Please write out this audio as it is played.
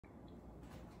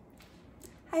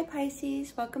Hi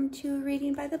Pisces, welcome to a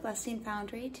reading by the Blessing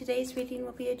Foundry. Today's reading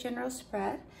will be a general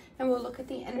spread and we'll look at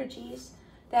the energies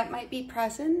that might be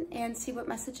present and see what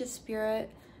messages Spirit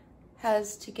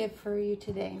has to give for you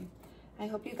today. I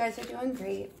hope you guys are doing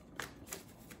great.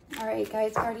 All right,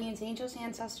 guides, guardians, angels,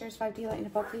 ancestors, 5D light and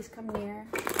above, please come near.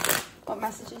 What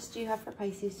messages do you have for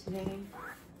Pisces today?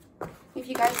 If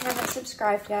you guys haven't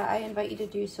subscribed yet, I invite you to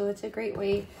do so. It's a great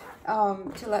way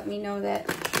to let me know that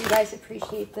you guys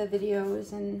appreciate the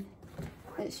videos and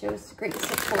it shows great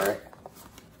support.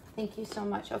 Thank you so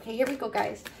much. Okay, here we go,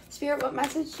 guys. Spirit, what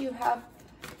message do you have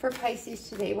for Pisces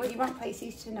today? What do you want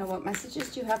Pisces to know? What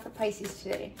messages do you have for Pisces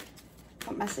today?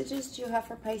 What messages do you have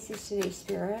for Pisces today,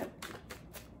 Spirit?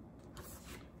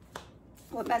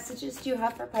 What messages do you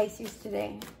have for Pisces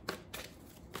today?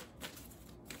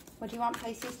 What do you want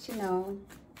Pisces to know?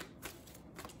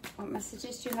 What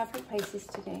messages do you have for Pisces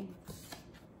today?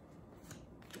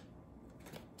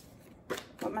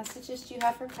 What messages do you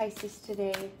have for Pisces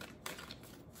today?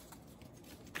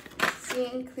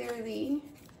 Seeing clearly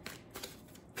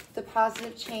the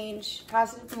positive change,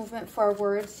 positive movement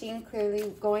forward, seeing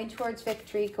clearly, going towards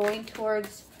victory, going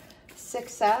towards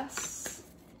success,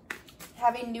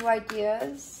 having new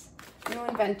ideas, new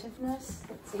inventiveness.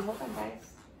 Let's see, hold on,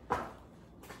 guys.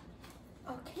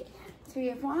 Okay, Three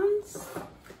of Wands.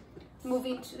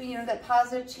 Moving to, that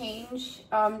positive change,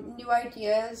 new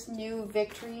ideas, new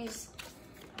victories,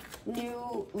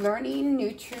 new learning,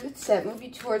 new truths that move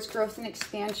you towards growth and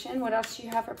expansion. What else do you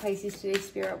have for Pisces today,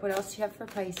 Spirit? What else do you have for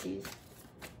Pisces?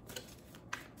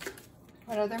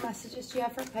 What other messages do you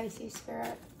have for Pisces,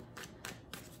 Spirit?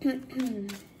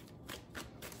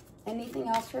 Anything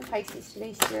else for Pisces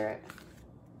today, Spirit?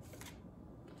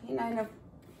 Okay, Nine of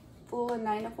Fool and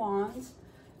Nine of Wands.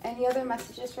 Any other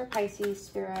messages for Pisces,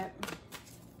 Spirit?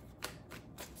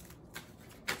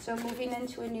 So moving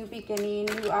into a new beginning,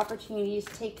 new opportunities,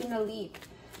 taking a leap.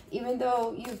 Even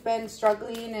though you've been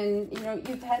struggling and,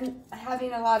 you've been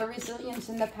having a lot of resilience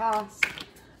in the past,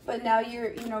 but now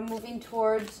you're, moving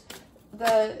towards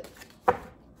the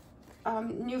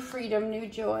new freedom, new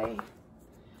joy.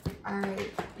 All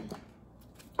right.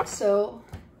 So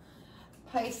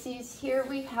Pisces, here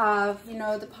we have,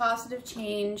 the positive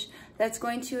change that's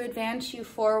going to advance you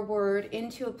forward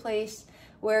into a place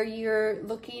where you're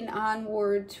looking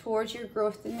onward towards your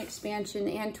growth and expansion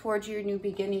and towards your new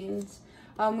beginnings.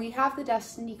 We have the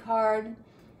Destiny card.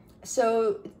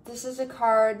 So this is a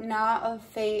card not of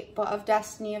fate, but of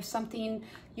destiny, of something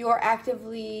you're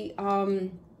actively,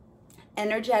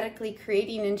 energetically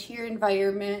creating into your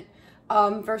environment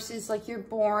versus like your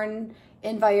born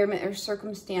environment or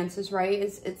circumstances, right?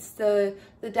 It's the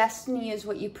destiny is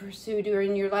what you pursue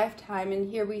during your lifetime, and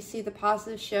here we see the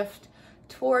positive shift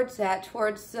towards that,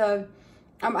 towards the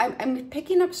I'm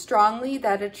picking up strongly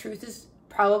that a truth is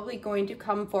probably going to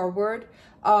come forward.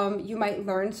 You might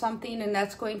learn something, and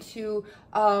that's going to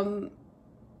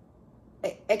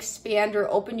expand or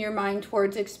open your mind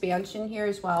towards expansion here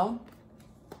as well.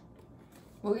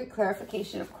 We'll get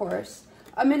clarification, of course.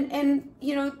 And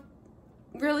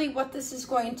really what this is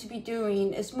going to be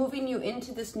doing is moving you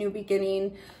into this new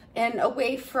beginning and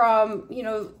away from,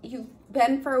 you've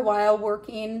been for a while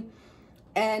working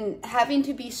and having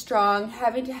to be strong,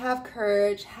 having to have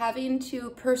courage, having to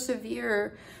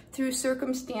persevere through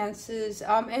circumstances.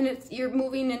 And you're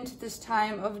moving into this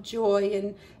time of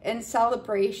joy and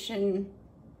celebration.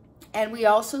 And we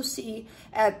also see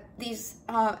at these,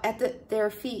 their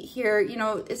feet here,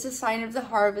 it's a sign of the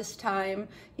harvest time.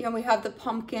 We have the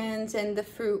pumpkins and the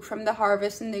fruit from the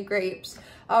harvest and the grapes.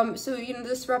 So,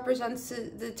 this represents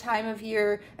the time of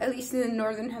year, at least in the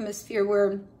Northern Hemisphere,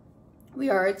 where we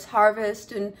are, it's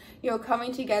harvest and,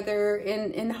 coming together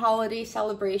in holiday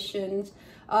celebrations.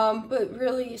 But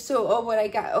really, so, what I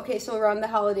got, okay, so around the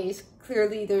holidays,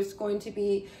 clearly there's going to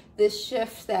be this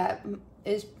shift that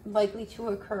is likely to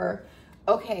occur.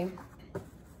 Okay,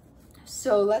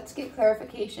 so let's get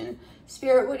clarification.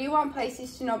 Spirit, what do you want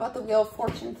Pisces to know about the Wheel of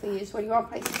Fortune, please? What do you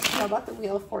want Pisces to know about the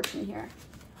Wheel of Fortune here?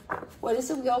 What is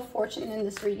the Wheel of Fortune in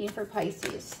this reading for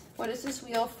Pisces? What is this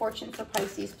Wheel of Fortune for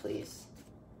Pisces, please?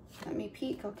 Let me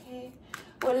peek, okay?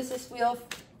 What is this Wheel of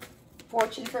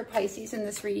Fortune for Pisces in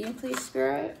this reading, please,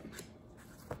 Spirit?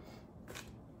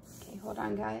 Okay, hold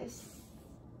on, guys.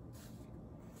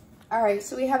 All right,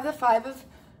 so we have the Five of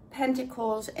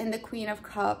Pentacles and the Queen of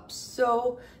Cups.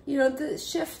 So, the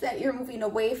shift that you're moving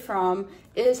away from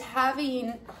is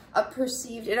having a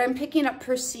perceived, and I'm picking up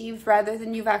perceived rather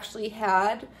than you've actually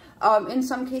had. In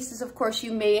some cases, of course,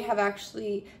 you may have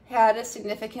actually had a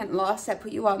significant loss that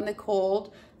put you out in the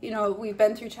cold. We've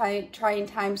been through trying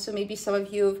times, so maybe some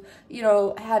of you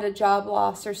have, had a job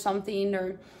loss or something,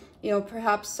 or You know,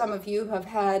 perhaps some of you have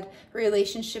had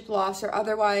relationship loss or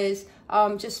otherwise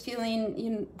just feeling, you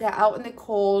know, that out in the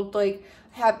cold, like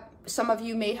some of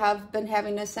you may have been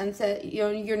having a sense that, you know,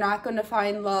 you're not going to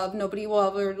find love. Nobody will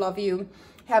ever love you.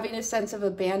 Having a sense of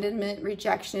abandonment,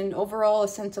 rejection, overall a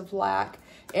sense of lack.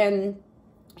 And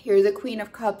here the Queen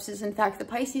of Cups is in fact the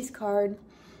Pisces card.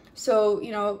 So,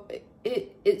 you know,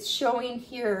 it's showing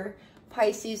here,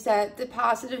 Pisces, that the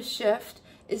positive shift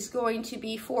is going to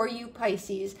be for you,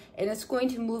 Pisces, and it's going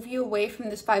to move you away from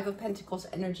this Five of Pentacles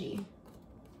energy.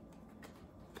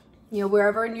 You know,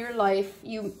 wherever in your life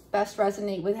you best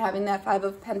resonate with having that Five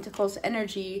of Pentacles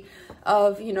energy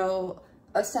of, you know,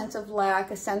 a sense of lack,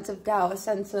 a sense of doubt, a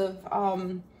sense of,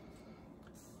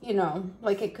 you know,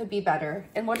 like it could be better.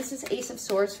 And what is this Ace of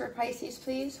Swords for Pisces,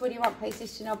 please? What do you want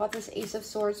Pisces to know about this Ace of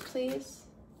Swords, please?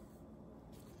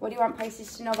 What do you want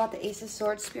Pisces to know about the Ace of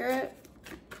Swords, Spirit?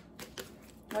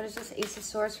 What is this Ace of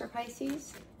Swords for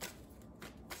Pisces?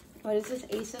 What is this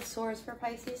Ace of Swords for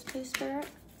Pisces, please, Spirit?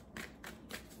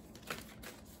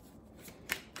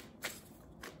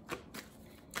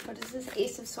 What is this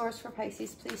Ace of Swords for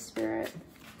Pisces, please, Spirit?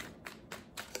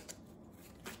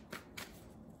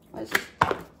 What is this?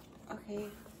 Okay,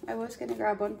 I was going to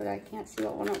grab one, but I can't see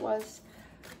what one it was.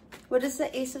 What is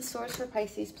the Ace of Swords for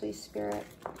Pisces, please, Spirit?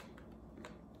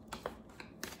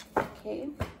 Okay.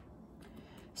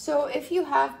 So if you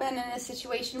have been in a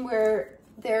situation where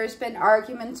there's been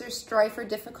arguments or strife or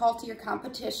difficulty or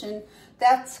competition,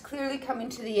 that's clearly coming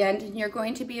to the end, and you're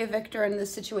going to be a victor in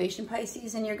this situation,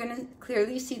 Pisces, and you're going to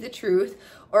clearly see the truth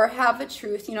or have a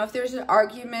truth. You know, if there's an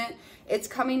argument, it's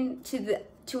coming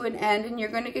to an end, and you're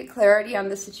going to get clarity on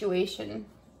the situation.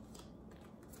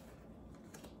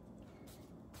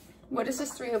 What is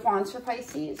this Three of Wands for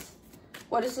Pisces?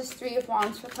 What is this Three of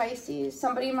Wands for Pisces?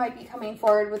 Somebody might be coming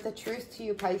forward with the truth to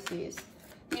you, Pisces.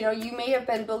 You know, you may have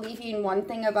been believing one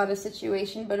thing about a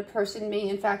situation, but a person may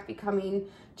in fact be coming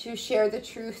to share the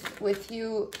truth with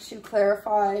you, to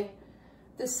clarify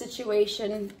the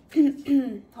situation.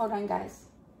 Hold on, guys.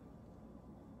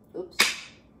 Oops.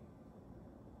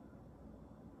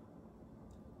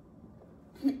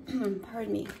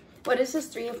 Pardon me. What is this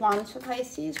Three of Wands for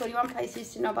Pisces? What do you want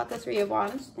Pisces to know about the Three of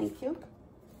Wands? Thank you.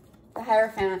 The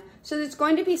Hierophant. So there's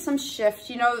going to be some shift.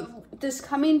 You know, this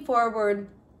coming forward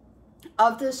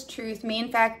of this truth may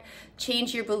in fact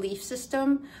change your belief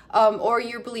system or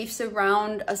your beliefs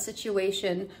around a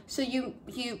situation. So you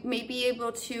may be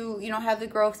able to, you know, have the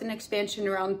growth and expansion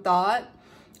around thought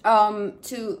that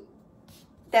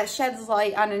sheds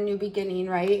light on a new beginning,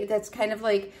 right? That's kind of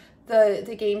like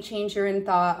the game changer in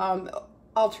thought.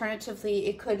 Alternatively,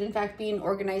 it could in fact be an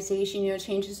organization, you know,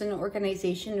 changes in an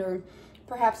organization, or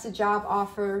perhaps a job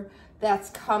offer that's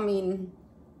coming,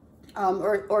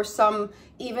 or some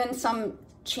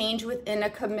change within a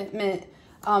commitment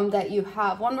that you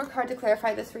have. One more card to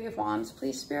clarify the Three of Wands,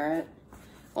 please, Spirit.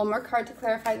 One more card to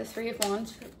clarify the Three of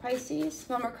Wands for Pisces.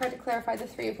 One more card to clarify the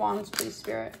Three of Wands, please,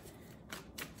 Spirit.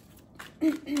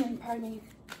 Pardon me.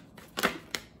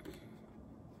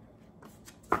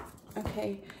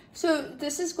 Okay, so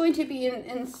this is going to be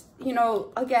in you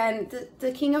know, again,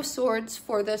 the King of Swords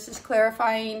for this is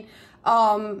clarifying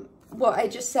what I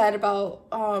just said about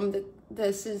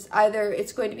this is either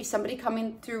it's going to be somebody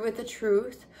coming through with the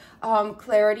truth,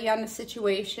 clarity on the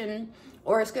situation,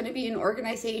 or it's going to be an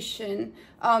organization.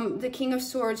 The King of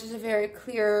Swords is a very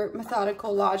clear,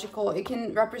 methodical, logical. It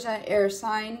can represent air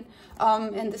sign,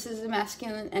 and this is a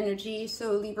masculine energy,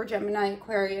 so Libra, Gemini,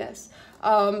 Aquarius.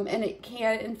 And it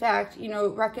can, in fact, you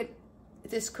know,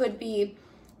 this could be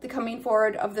the coming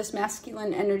forward of this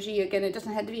masculine energy. Again, it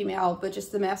doesn't have to be male, but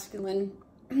just the masculine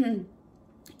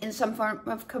in some form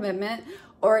of commitment.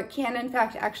 Or it can, in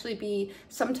fact, actually be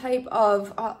some type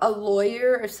of a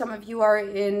lawyer. If some of you are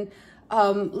in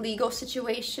legal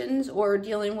situations or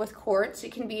dealing with courts,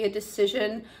 it can be a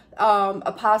decision,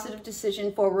 a positive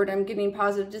decision forward. I'm getting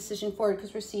positive decision forward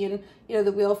because we're seeing, you know,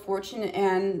 the Wheel of Fortune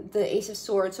and the Ace of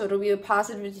Swords. So it'll be a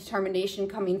positive determination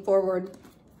coming forward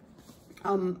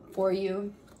for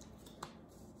you.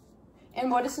 And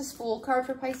what is this Fool card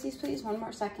for Pisces, please? One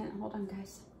more second. Hold on,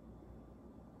 guys.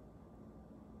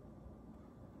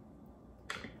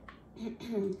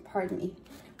 Pardon me.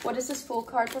 What is this Fool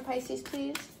card for Pisces,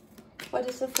 please? What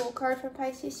is the Fool card for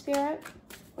Pisces, Spirit?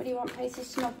 What do you want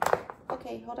Pisces to know?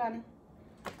 Okay, hold on.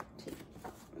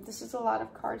 This is a lot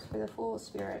of cards for the Fool,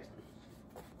 Spirit.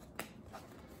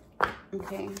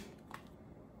 Okay.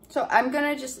 So I'm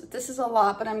going to just, this is a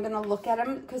lot, but I'm going to look at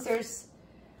them because there's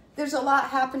a lot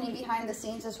happening behind the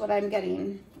scenes is what I'm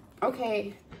getting.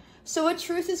 Okay. So a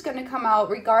truth is going to come out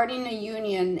regarding a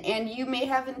union, and you may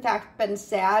have in fact been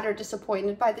sad or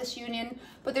disappointed by this union,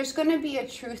 but there's going to be a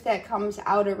truth that comes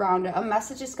out around it. A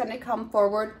message is going to come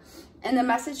forward, and the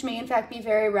message may in fact be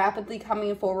very rapidly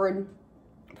coming forward,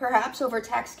 perhaps over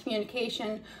text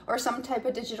communication or some type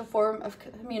of digital form of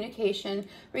communication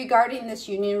regarding this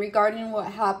union, regarding what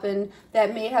happened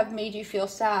that may have made you feel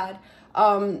sad.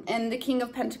 And the King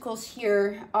of Pentacles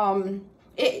here, hold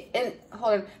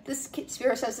on, this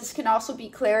Spirit says this can also be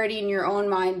clarity in your own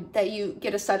mind, that you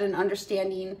get a sudden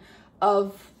understanding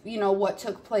of, you know, what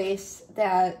took place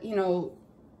that, you know,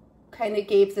 kind of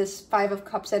gave this Five of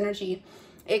Cups energy.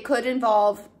 It could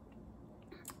involve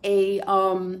a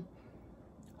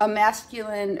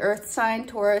masculine earth sign,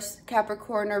 Taurus,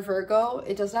 Capricorn, or Virgo.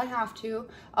 It does not have to,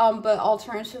 but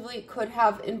alternatively it could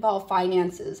have involved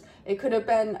finances. It could have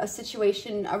been a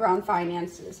situation around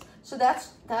finances. So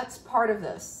that's part of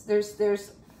this.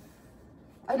 There's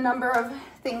a number of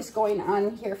things going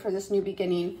on here for this new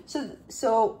beginning.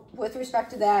 So with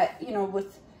respect to that, you know,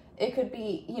 it could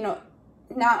be, you know,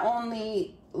 not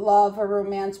only love or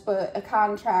romance, but a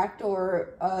contract or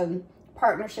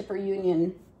partnership or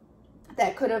union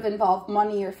that could have involved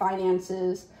money or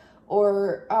finances,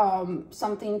 or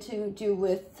something to do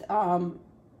with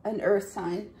an earth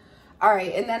sign. All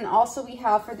right, and then also we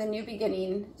have for the new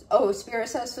beginning, oh, Spirit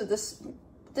says, so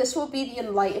this will be the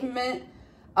enlightenment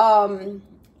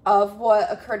of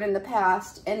what occurred in the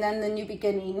past, and then the new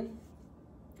beginning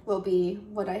will be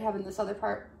what I have in this other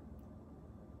part.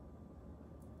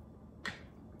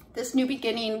 This new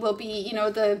beginning will be, you know,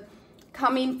 the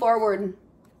coming forward,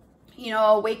 you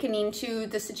know, awakening to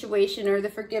the situation or the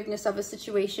forgiveness of a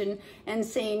situation and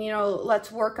saying, you know,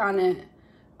 let's work on it.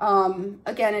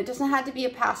 Again, it doesn't have to be a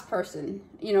past person.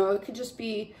 You know, it could just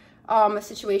be a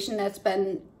situation that's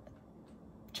been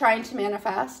trying to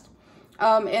manifest,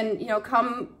 and, you know,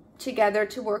 come together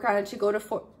to work on it, to go to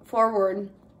forward.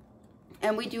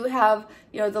 And we do have,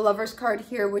 you know, the Lover's card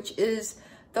here, which is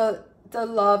the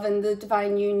love and the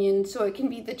divine union. So it can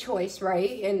be the choice,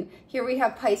 right? And here we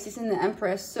have Pisces and the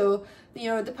Empress. So, you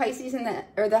know, the Pisces and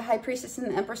the High Priestess and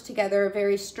the Empress together are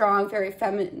very strong, very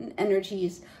feminine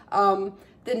energies.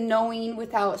 The knowing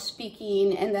without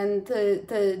speaking, and then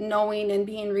the knowing and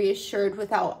being reassured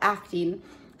without acting.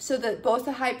 So that both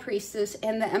the High Priestess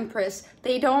and the Empress,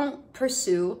 they don't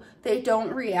pursue, they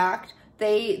don't react,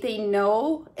 they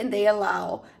know and they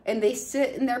allow, and they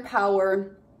sit in their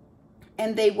power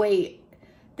and they wait.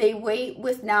 They wait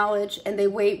with knowledge, and they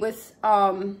wait with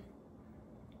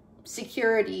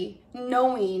security,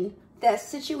 knowing that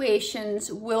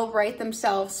situations will right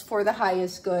themselves for the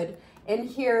highest good. And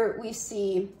here we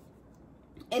see,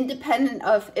 independent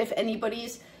of if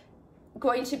anybody's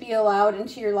going to be allowed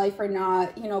into your life or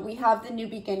not, you know, we have the new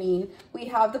beginning. We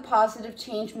have the positive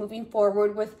change moving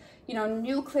forward with, you know,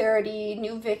 new clarity,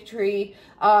 new victory,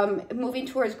 moving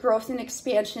towards growth and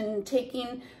expansion,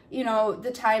 taking, you know,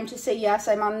 the time to say, yes,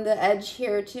 I'm on the edge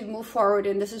here to move forward,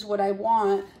 and this is what I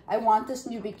want. I want this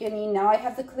new beginning. Now I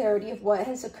have the clarity of what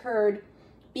has occurred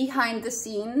behind the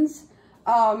scenes,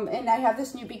 and I have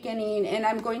this new beginning, and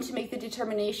I'm going to make the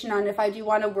determination on if I do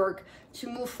want to work to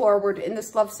move forward in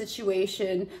this love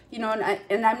situation, you know,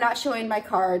 and I'm not showing my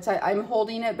cards. I'm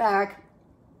holding it back,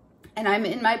 and I'm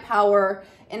in my power,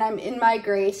 and I'm in my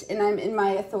grace, and I'm in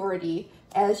my authority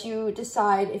as you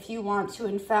decide if you want to,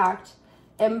 in fact,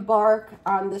 embark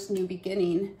on this new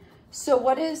beginning. So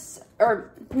what is,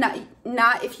 or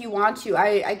not if you want to,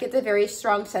 I get the very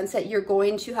strong sense that you're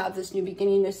going to have this new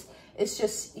beginning. It's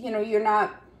just, you know,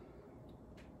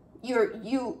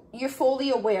 you're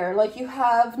fully aware, like you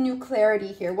have new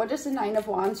clarity here. What is the Nine of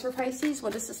Wands for Pisces?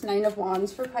 What is this Nine of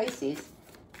Wands for Pisces?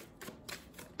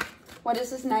 What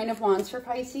is this Nine of Wands for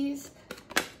Pisces?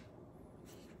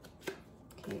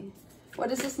 Okay.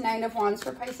 What is this Nine of Wands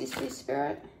for Pisces, please,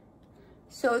 Spirit?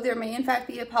 So there may in fact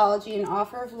be apology and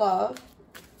offer of love.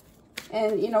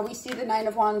 And, you know, we see the Nine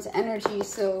of Wands energy,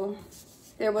 so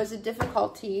there was a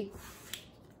difficulty.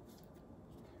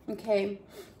 Okay,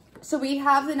 so we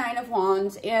have the Nine of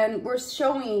Wands, and we're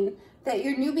showing that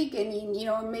your new beginning, you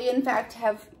know, may in fact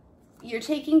have, you're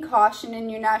taking caution and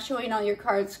you're not showing all your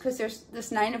cards because there's this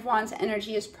Nine of Wands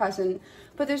energy is present,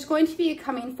 but there's going to be a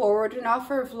coming forward, an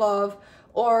offer of love,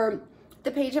 or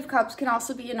the Page of Cups can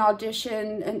also be an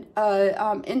audition,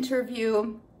 an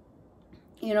interview,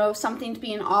 you know, something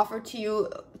being offered to you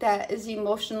that is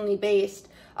emotionally based.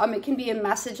 It can be a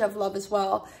message of love as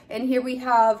well. And here we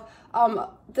have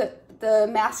the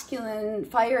masculine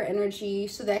fire energy,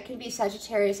 so that can be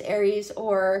Sagittarius, Aries,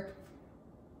 or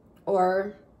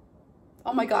oh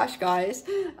my gosh, guys,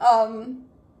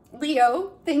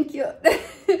 Leo, thank you.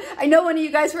 I know one of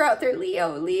you guys were out there.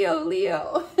 Leo, Leo,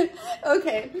 Leo.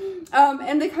 Okay.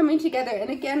 And they're coming together. And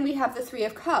again, we have the Three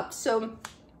of Cups.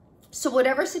 So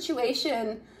whatever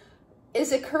situation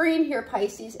is occurring here,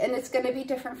 Pisces, and it's going to be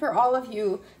different for all of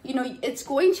you, you know, it's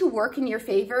going to work in your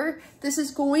favor. This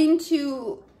is going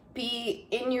to be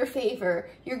in your favor.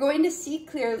 You're going to see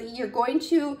clearly. You're going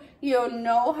to, you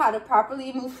know how to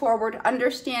properly move forward,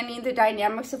 understanding the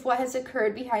dynamics of what has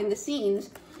occurred behind the scenes,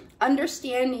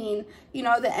 understanding, you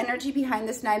know, the energy behind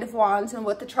this Knight of Wands and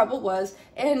what the trouble was.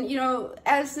 And, you know,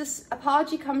 as this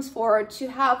apology comes forward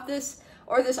to have this,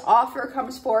 or this offer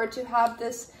comes forward to have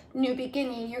this new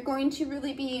beginning, you're going to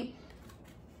really be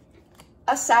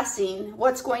assessing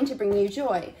what's going to bring you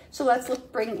joy. So let's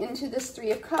bring into this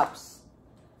Three of Cups.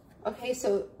 Okay,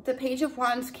 so the Page of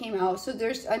Wands came out. So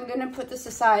I'm going to put this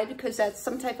aside because that's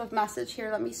some type of message here.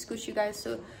 Let me scooch you guys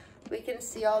so we can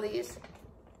see all these.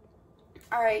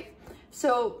 All right,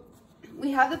 so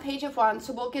we have the Page of Wands.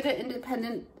 So we'll get an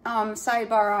independent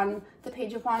sidebar on the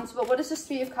Page of Wands. But what is this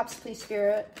Three of Cups, please,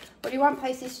 Spirit? What do you want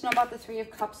Pisces to know about the Three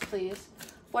of Cups, please?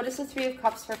 What is the Three of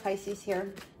Cups for Pisces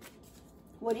here?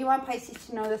 What do you want Pisces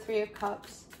to know the Three of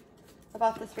Cups?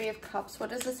 About the Three of Cups.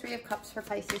 What is the Three of Cups for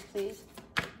Pisces, please?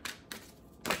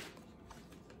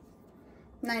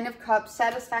 Nine of Cups,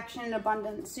 satisfaction and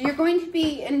abundance. So you're going to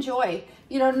be in joy.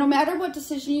 You know, no matter what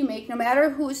decision you make, no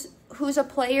matter who's a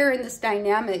player in this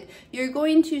dynamic, you're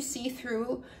going to see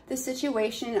through the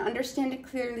situation, understand it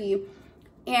clearly,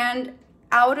 and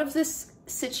out of this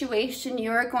situation,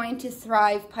 you're going to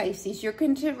thrive, Pisces. You're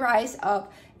going to rise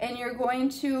up, and you're going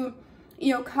to,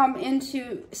 you know, come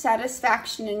into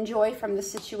satisfaction and joy from the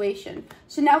situation.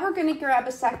 So now we're going to grab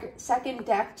a second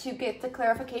deck to get the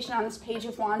clarification on this Page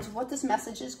of Wands, what this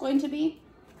message is going to be.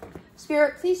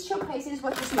 Spirit, please show Pisces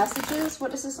what this message is.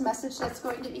 What is this message that's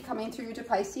going to be coming through to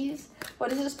Pisces?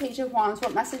 What is this Page of Wands?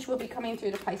 What message will be coming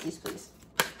through to Pisces, please?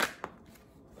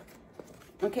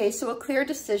 Okay, so a clear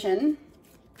decision.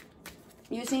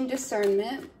 Using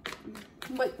discernment.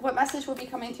 What message will be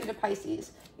coming through to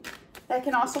Pisces? That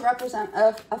can also represent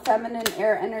a feminine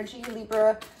air energy,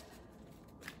 Libra,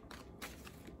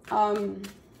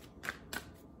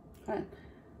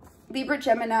 Libra,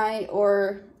 Gemini,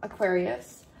 or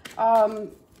Aquarius.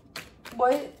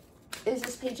 What is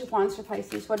this Page of Wands for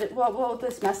Pisces? What will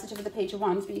this message of the Page of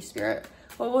Wands be, Spirit?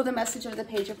 What will the message of the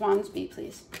Page of Wands be,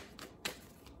 please?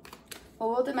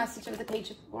 What will the message of the Page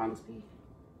of Wands be?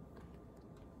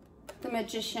 The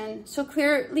Magician. So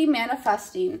clearly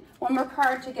manifesting. One more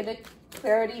card to get a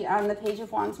clarity on the Page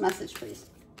of Wands message, please.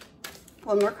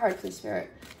 One more card, please,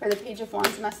 Spirit, for the Page of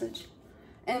Wands message.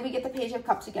 And we get the Page of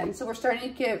Cups again. So we're starting to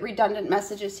get redundant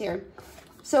messages here.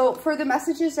 So for the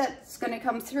messages that's going to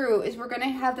come through is we're going to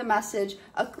have the message,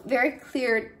 a very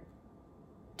clear,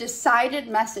 decided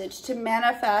message to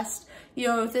manifest, you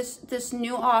know, this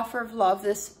new offer of love,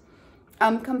 this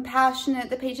compassionate.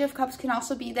 The Page of Cups can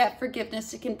also be that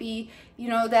forgiveness. It can be, you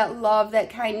know, that love, that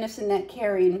kindness, and that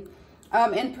caring.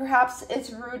 And perhaps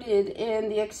it's rooted in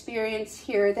the experience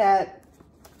here that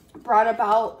brought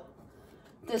about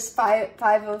this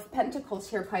five of Pentacles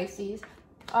here, Pisces.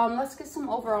 Let's get some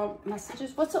overall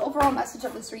messages. What's the overall message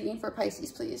of this reading for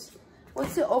Pisces, please?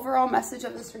 What's the overall message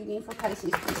of this reading for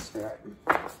Pisces, please, Spirit?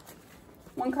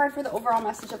 One card for the overall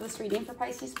message of this reading for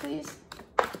Pisces, please.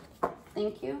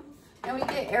 Thank you. And we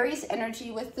get Aries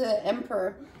energy with the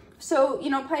Emperor. So, you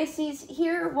know, Pisces,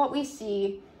 here what we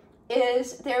see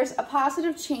is there's a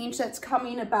positive change that's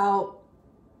coming about.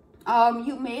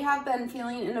 You may have been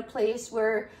feeling in a place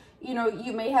where, you know,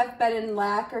 you may have been in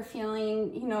lack or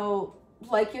feeling, you know,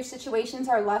 like your situations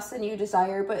are less than you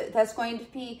desire, but that's going to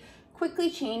be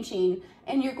quickly changing.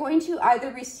 And you're going to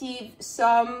either receive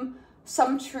some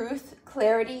truth,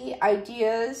 clarity,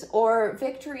 ideas, or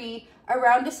victory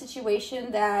around a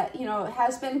situation that, you know,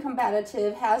 has been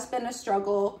combative, has been a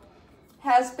struggle,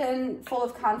 has been full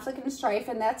of conflict and strife,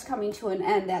 and that's coming to an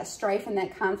end. That strife and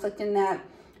that conflict and that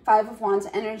Five of Wands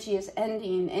energy is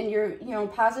ending, and you're, you know,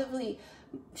 positively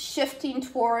shifting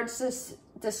towards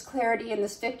this clarity and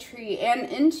this victory and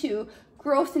into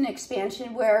growth and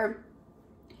expansion where,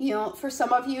 you know, for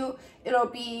some of you, it'll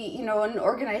be, you know, an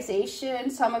organization.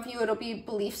 Some of you, it'll be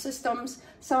belief systems.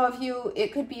 Some of you,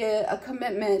 it could be a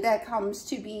commitment that comes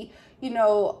to be, you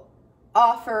know,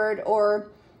 offered,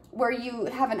 or where you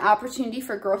have an opportunity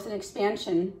for growth and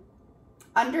expansion.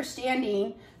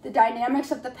 Understanding the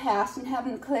dynamics of the past and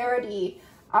having clarity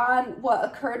on what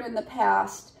occurred in the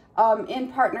past,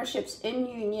 in partnerships, in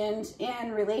unions,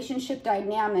 in relationship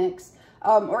dynamics,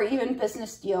 or even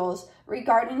business deals,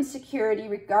 regarding security,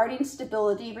 regarding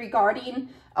stability, regarding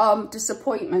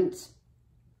disappointment.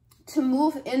 to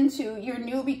move into your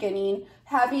new beginning,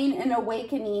 having an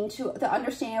awakening to the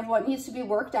understanding of what needs to be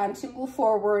worked on to move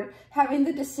forward, having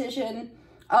the decision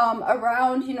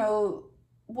around, you know,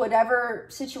 whatever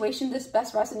situation this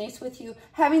best resonates with you,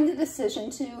 having the decision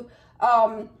to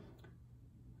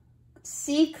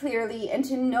see clearly and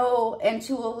to know and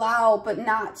to allow, but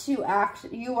not to act.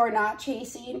 You are not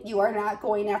chasing. You are not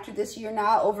going after this. You're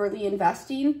not overly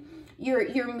investing.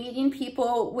 You're meeting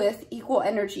people with equal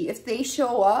energy. If they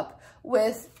show up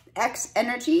with X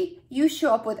energy, you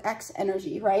show up with X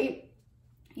energy, right?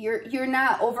 You're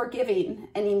not over giving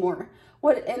anymore.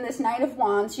 What in this Nine of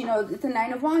Wands, you know, the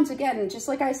Nine of Wands, again, just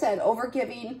like I said, over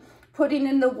giving, putting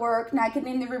in the work, not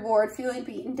getting the reward, feeling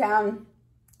beaten down.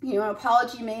 You know, an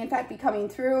apology may in fact be coming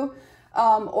through,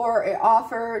 or an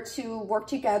offer to work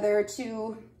together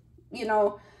to, you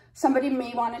know, somebody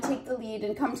may want to take the lead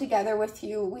and come together with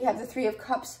you. We have the Three of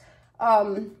Cups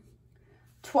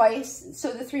twice.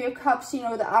 So the Three of Cups, you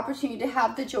know, the opportunity to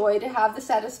have the joy, to have the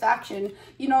satisfaction,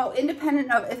 you know,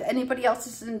 independent of if anybody else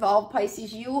is involved,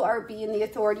 Pisces, you are being the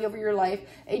authority over your life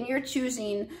and you're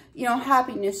choosing, you know,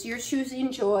 happiness, you're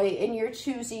choosing joy, and you're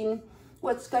choosing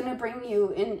what's going to bring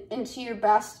you into your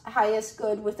best, highest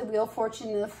good with the Wheel of Fortune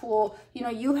and the Fool. You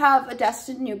know, you have a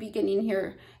destined new beginning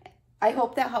here. I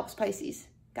hope that helps, Pisces.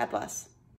 God bless.